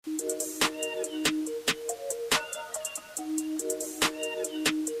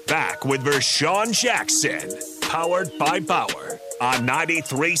back with Vershawn Jackson, powered by Bauer, on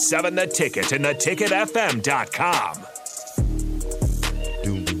 93.7 The Ticket and theticketfm.com.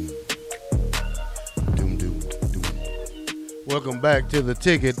 Doom, doom. Doom, doom, doom. Welcome back to The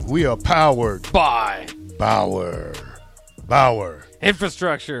Ticket. We are powered By Bauer.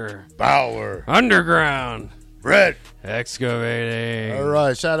 infrastructure, Bauer. underground, Brett. excavating. All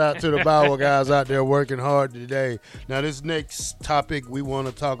right, shout out to the Bauer guys out there working hard today. Now, this next topic we want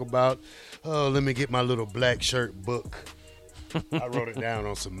to talk about, let me get my little black shirt book. I wrote it down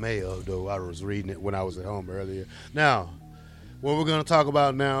on some mail, though I was reading it when I was at home earlier. Now, what we're going to talk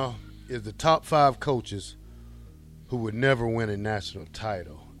about now is the top 5 coaches who would never win a national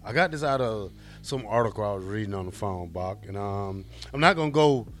title. I got this out of some article I was reading on the phone, Bach, and I'm not going to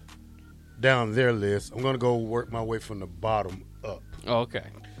go down their list. I'm going to go work my way from the bottom up. Oh, okay.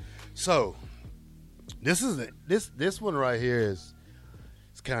 So, this one right here is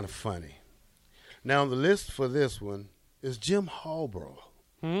it's kind of funny. Now, the list for this one is Jim Harbaugh,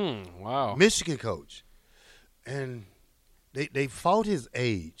 Wow. Michigan coach, and they fought his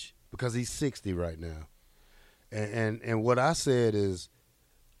age because he's 60 right now, and what I said is,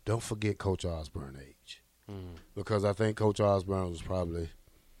 don't forget Coach Osborne's age, because I think Coach Osborne was probably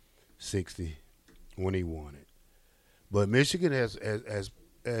 60 when he won it. But Michigan has the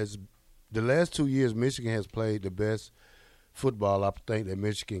last 2 years, Michigan has played the best football I think that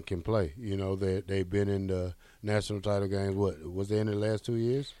Michigan can play. You know, they've been in the national title games. What was they in the last 2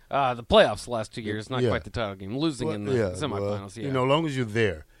 years? The playoffs the last 2 years, not Yeah. quite the title game. Losing in the semifinals, You know, as long as you're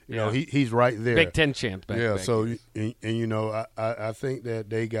there, you know, Yeah. he's right there. Big Ten champs back. Yeah, back. so and you know, I think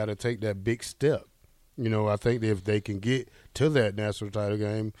that they got to take that big step. You know, I think that if they can get to that national title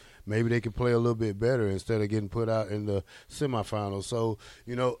game, maybe they can play a little bit better instead of getting put out in the semifinals. So,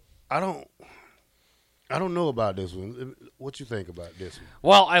 you know, I don't know about this one. What you think about this one?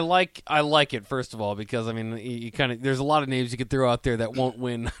 Well, I like it, first of all, because I mean, you kind of there's a lot of names you could throw out there that won't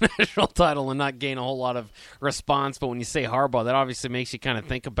win a national title and not gain a whole lot of response. But when you say Harbaugh, that obviously makes you kind of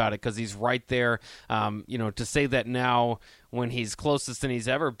think about it, because he's right there. You know, to say that now when he's closest than he's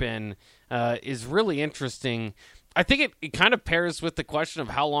ever been is really interesting. I think it kind of pairs with the question of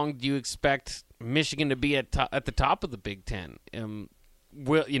how long do you expect Michigan to be at the top of the Big Ten.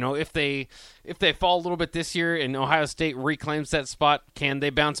 Will, you know, if they fall a little bit this year and Ohio State reclaims that spot, can they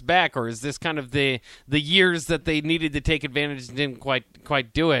bounce back, or is this kind of the years that they needed to take advantage and didn't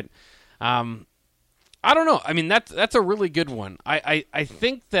quite do it? I don't know. I mean, that's a really good one. I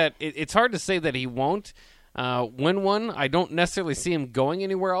think that it's hard to say that he won't win one. I don't necessarily see him going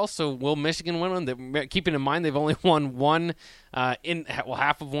anywhere else. So will Michigan win one? Keeping in mind they've only won one half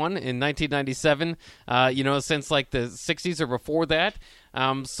of one in 1997. You know, since like the 60s or before that.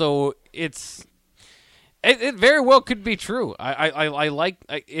 So it very well could be true. I like,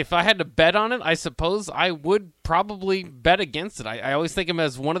 if I had to bet on it, I suppose I would probably bet against it. I always think of him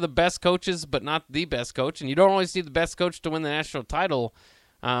as one of the best coaches, but not the best coach. And you don't always need the best coach to win the national title.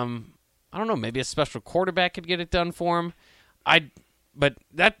 I don't know. Maybe a special quarterback could get it done for him. But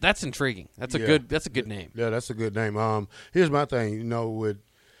that's intriguing. That's a good name. Yeah, that's a good name. Here's my thing. You know,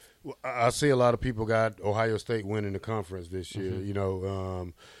 I see a lot of people got Ohio State winning the conference this year. You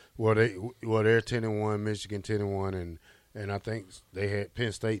know, they're 10-1, Michigan 10-1, and I think they had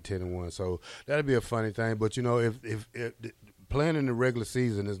Penn State 10-1. So that'd be a funny thing. But you know, if playing in the regular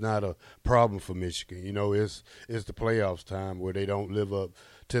season is not a problem for Michigan. You know, it's the playoffs time where they don't live up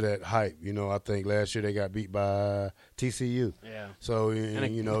to that hype. You know, I think last year they got beat by TCU. Yeah. So,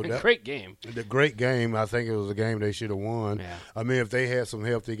 you know, that great game. The great game. I think it was a game they should have won. Yeah. I mean, if they had some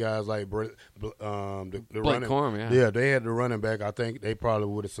healthy guys like the running, Corum, yeah, they had the running back. I think they probably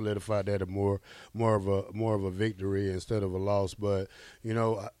would have solidified that more of a victory instead of a loss. But you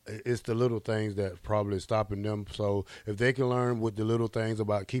know, it's the little things that probably stopping them. So if they can learn with the little things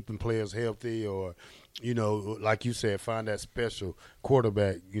about keeping players healthy, or you know, like you said, find that special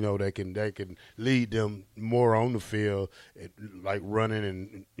quarterback, you know, that can lead them more on the field, like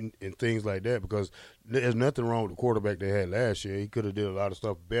running and things like that. Because there's nothing wrong with the quarterback they had last year. He could have did a lot of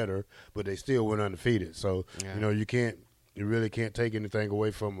stuff better, but they still went undefeated. So you know, you really can't take anything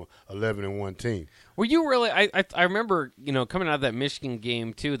away from a 11-1 team. Were you really? I remember, you know, coming out of that Michigan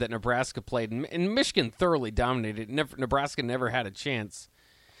game too that Nebraska played, and Michigan thoroughly dominated. Nebraska never had a chance.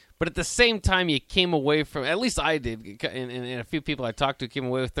 But at the same time, you came away from, at least I did, and a few people I talked to came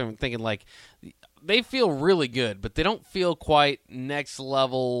away with them thinking, like, they feel really good, but they don't feel quite next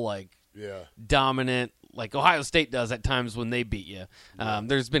level, like, dominant, like Ohio State does at times when they beat you.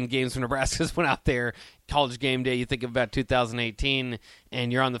 There's been games when Nebraska's went out there, College Game Day, you think about 2018,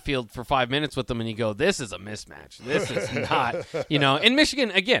 and you're on the field for 5 minutes with them, and you go, "This is a mismatch. This is not." In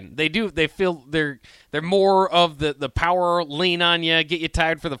Michigan, again, they feel they're more of the power lean on you, get you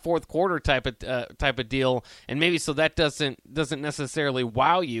tired for the fourth quarter type of deal, and maybe so that doesn't necessarily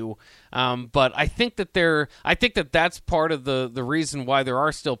wow you. But I think that that's part of the reason why there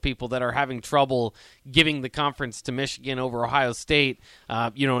are still people that are having trouble giving the conference to Michigan over Ohio State,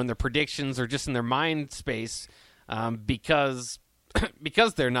 in their predictions or just in their mind space, because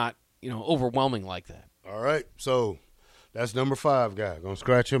they're not, overwhelming like that. All right, so that's number 5 guy. Gonna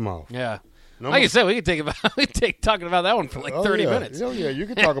scratch him off. Yeah. Like you said, we could take talking about that one for like 30 minutes. Oh yeah, you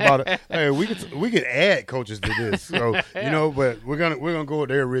can talk about it. Hey, we could add coaches to this. So but we're gonna go with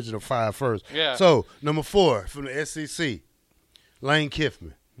their original 5 first. Yeah. So number 4 from the SEC, Lane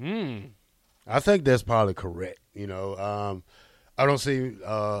Kiffin. I think that's probably correct. I don't see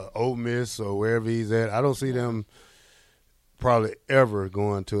Ole Miss or wherever he's at. I don't see them probably ever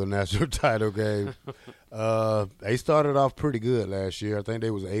going to a national title game. They started off pretty good last year. I think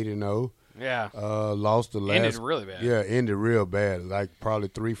they was 8-0. Yeah. Lost the last. Ended really bad. Yeah, ended real bad. Like probably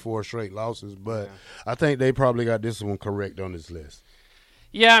 3-4 straight losses. But I think they probably got this one correct on this list.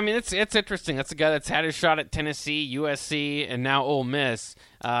 Yeah, I mean, it's interesting. That's a guy that's had his shot at Tennessee, USC, and now Ole Miss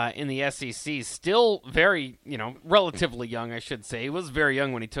in the SEC. Still very, relatively young, I should say. He was very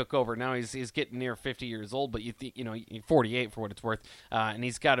young when he took over. Now he's getting near 50 years old, but you think, 48 for what it's worth, and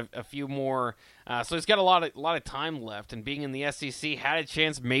he's got a few more. So he's got a lot of time left. And being in the SEC, had a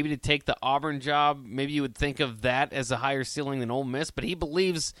chance maybe to take the Auburn job. Maybe you would think of that as a higher ceiling than Ole Miss, but he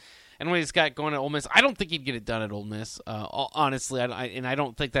believes. And what he's got going at Ole Miss, I don't think he'd get it done at Ole Miss, honestly. I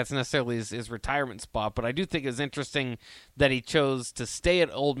don't think that's necessarily his retirement spot. But I do think it's interesting that he chose to stay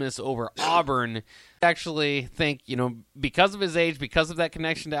at Ole Miss over Auburn. I actually think, because of his age, because of that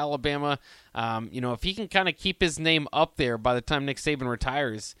connection to Alabama, if he can kind of keep his name up there by the time Nick Saban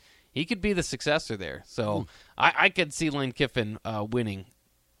retires, he could be the successor there. So I could see Lane Kiffin winning.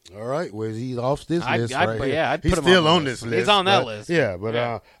 All right, well, he's off this list right here. Yeah, he's still on this list. He's on that list. Yeah, but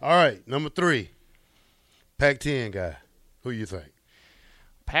all right, number 3, Pac-10 guy. Who you think?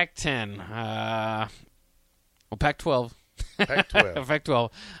 Pac-10. Pac-12. Pac-12.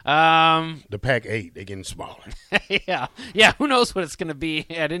 Pac-12. The Pac-8, they're getting smaller. Yeah. Who knows what it's going to be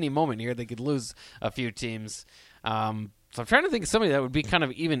at any moment here? They could lose a few teams. So I'm trying to think of somebody that would be kind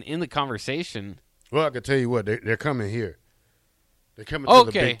of even in the conversation. Well, I can tell you what, they're coming here. They're coming to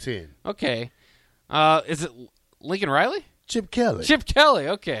the Big Ten. Okay. Is it Lincoln Riley? Chip Kelly.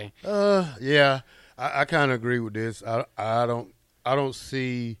 Okay. Yeah. I kind of agree with this. I don't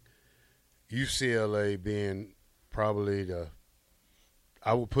see UCLA being probably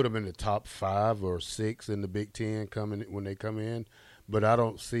I would put them in the top 5 or 6 in the Big Ten when they come in, but I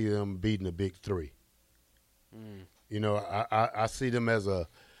don't see them beating the Big 3. I see them as a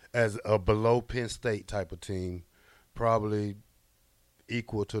below Penn State type of team, probably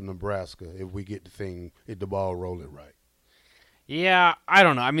equal to Nebraska if we get the ball rolling right. Yeah, I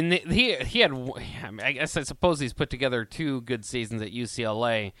don't know. I mean, he had. I suppose he's put together 2 good seasons at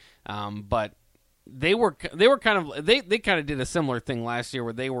UCLA, but they kind of did a similar thing last year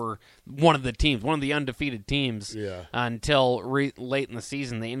where they were one of the undefeated teams. Yeah. Until late in the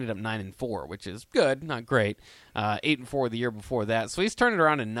season, they ended up 9-4, which is good, not great. 8-4 the year before that, so he's turned it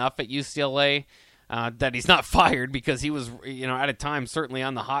around enough at UCLA. That he's not fired because he was, at a time certainly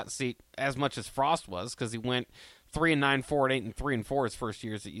on the hot seat as much as Frost was, because he went 3-9, 4-8, and 3-4 his first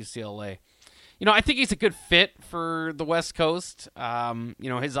years at UCLA. I think he's a good fit for the West Coast.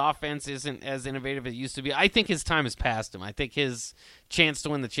 His offense isn't as innovative as it used to be. I think his time has passed him. I think his chance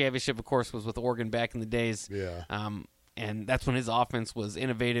to win the championship, of course, was with Oregon back in the days. Yeah. And that's when his offense was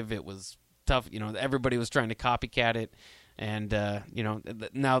innovative. It was tough. Everybody was trying to copycat it. And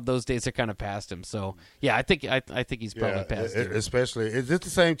now those days are kind of past him. So yeah, I think he's probably past it. Especially, is this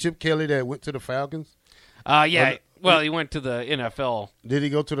the same Chip Kelly that went to the Falcons? Yeah. Well, he went to the NFL. Did he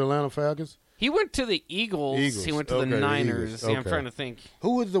go to the Atlanta Falcons? He went to the Eagles. He went to the Niners. Okay. Yeah, I'm trying to think.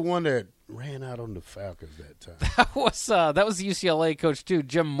 Who was the one that ran out on the Falcons that time? That was the UCLA coach too,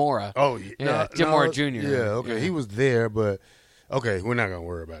 Jim Mora. Oh yeah, Jim Mora Jr. Yeah, okay, he was there, but okay, we're not gonna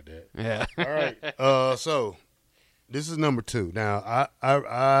worry about that. Yeah. All right. So. This is number 2. Now,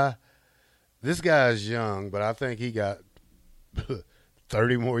 I this guy's young, but I think he got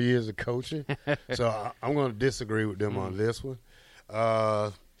 30 more years of coaching. So I'm going to disagree with them on this one.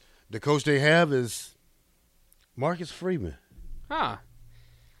 The coach they have is Marcus Freeman. Huh.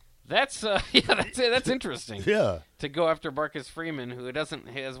 That's that's interesting. Yeah. To go after Marcus Freeman, who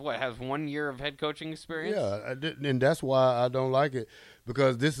has 1 year of head coaching experience. Yeah, and that's why I don't like it,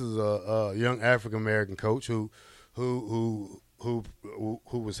 because this is a young African American coach who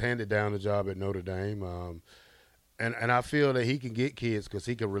was handed down the job at Notre Dame. And I feel that he can get kids because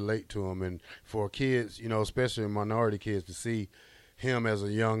he can relate to them. And for kids, especially minority kids, to see him as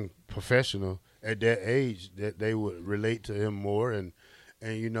a young professional at that age, that they would relate to him more. And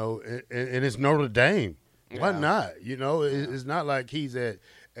it's Notre Dame. Why not? It's not like he's at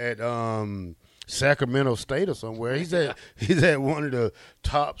Sacramento State or somewhere. He's at one of the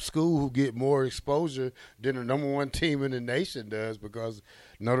top schools who get more exposure than the number one team in the nation does, because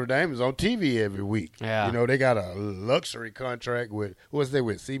Notre Dame is on TV every week. Yeah. They got a luxury contract with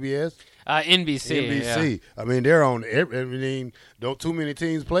CBS? NBC. NBC. Yeah. I mean, they're on don't too many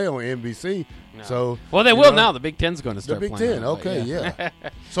teams play on NBC. No. So they will now. The Big Ten's going to start playing. The Big Ten, okay, yeah.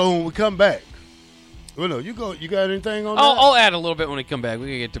 So when we come back, you got anything on that? I'll add a little bit when we come back. We're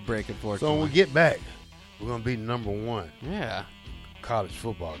going to get to break, unfortunately. So when we get back, we're going to be number one. Yeah. College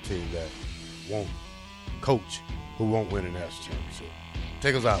football team that won't coach, who won't win a national championship.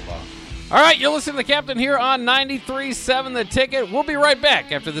 Take us out, Bob. All right, you're listening to the Captain here on 93.7 The Ticket. We'll be right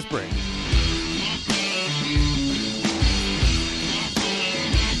back after this break.